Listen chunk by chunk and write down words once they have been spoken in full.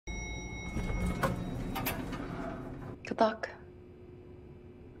Good luck.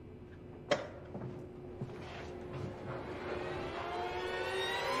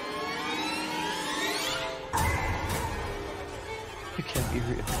 You can't be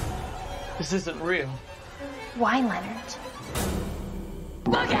real. This isn't real. Why, Leonard?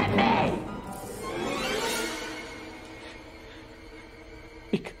 Look at me!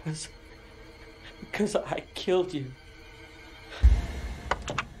 Because I killed you.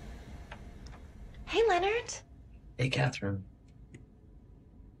 Hey, Leonard. Hey, Catherine.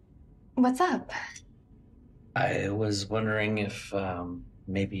 What's up? I was wondering if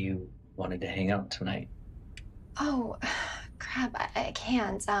maybe you wanted to hang out tonight. Oh, crap, I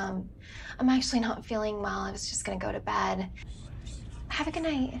can't. I'm actually not feeling well. I was just gonna go to bed. Have a good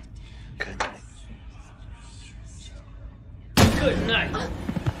night. Good night. Good night.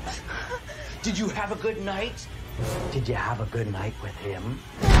 Did you have a good night? Did you have a good night with him?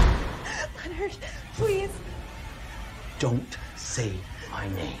 Leonard, please. Don't say my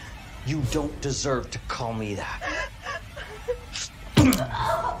name. You don't deserve to call me that.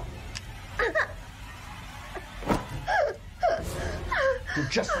 You're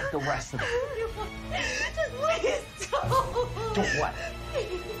just like the rest of them. Please don't. Don't what?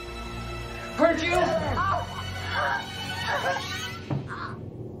 Hurt you?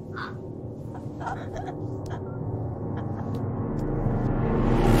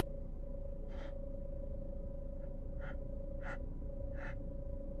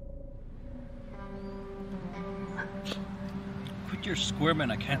 Quit your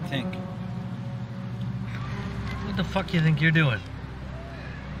squirming, I can't think. What the fuck you think you're doing?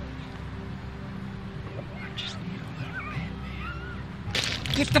 I just need a little bit, man.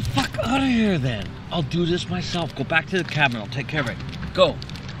 Get the fuck out of here then. I'll do this myself. Go back to the cabin. I'll take care of it. Go.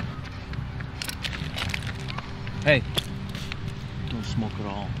 Hey. Don't smoke at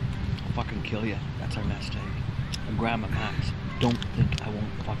all. I'll fucking kill you. That's our nest egg. I'm Grandma Max. Don't think I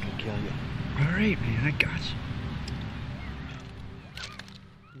won't fucking kill you. All right, man. I got you.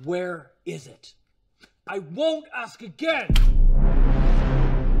 Where is it? I won't ask again!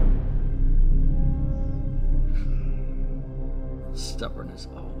 Stubborn as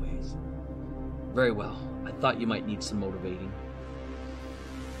always. Very well. I thought you might need some motivating.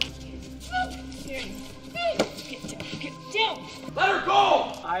 Get down! Let her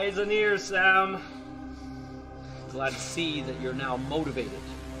go! Eyes and ears, Sam. Glad to see that you're now motivated.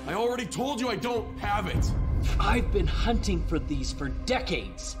 I already told you I don't have it. I've been hunting for these for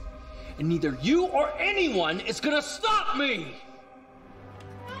decades, and neither you or anyone is gonna stop me!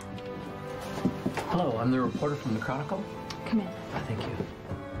 Hello, I'm the reporter from the Chronicle. Come in. Thank you.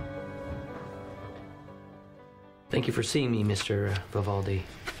 Thank you for seeing me, Mr. Vivaldi.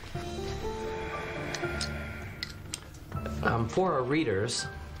 For our readers,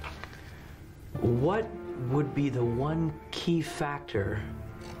 what would be the one key factor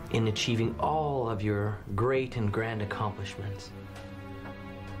in achieving all of your great and grand accomplishments?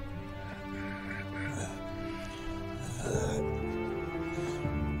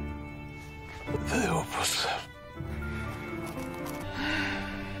 The opus.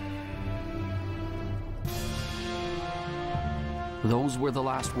 Those were the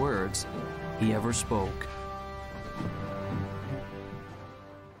last words he ever spoke.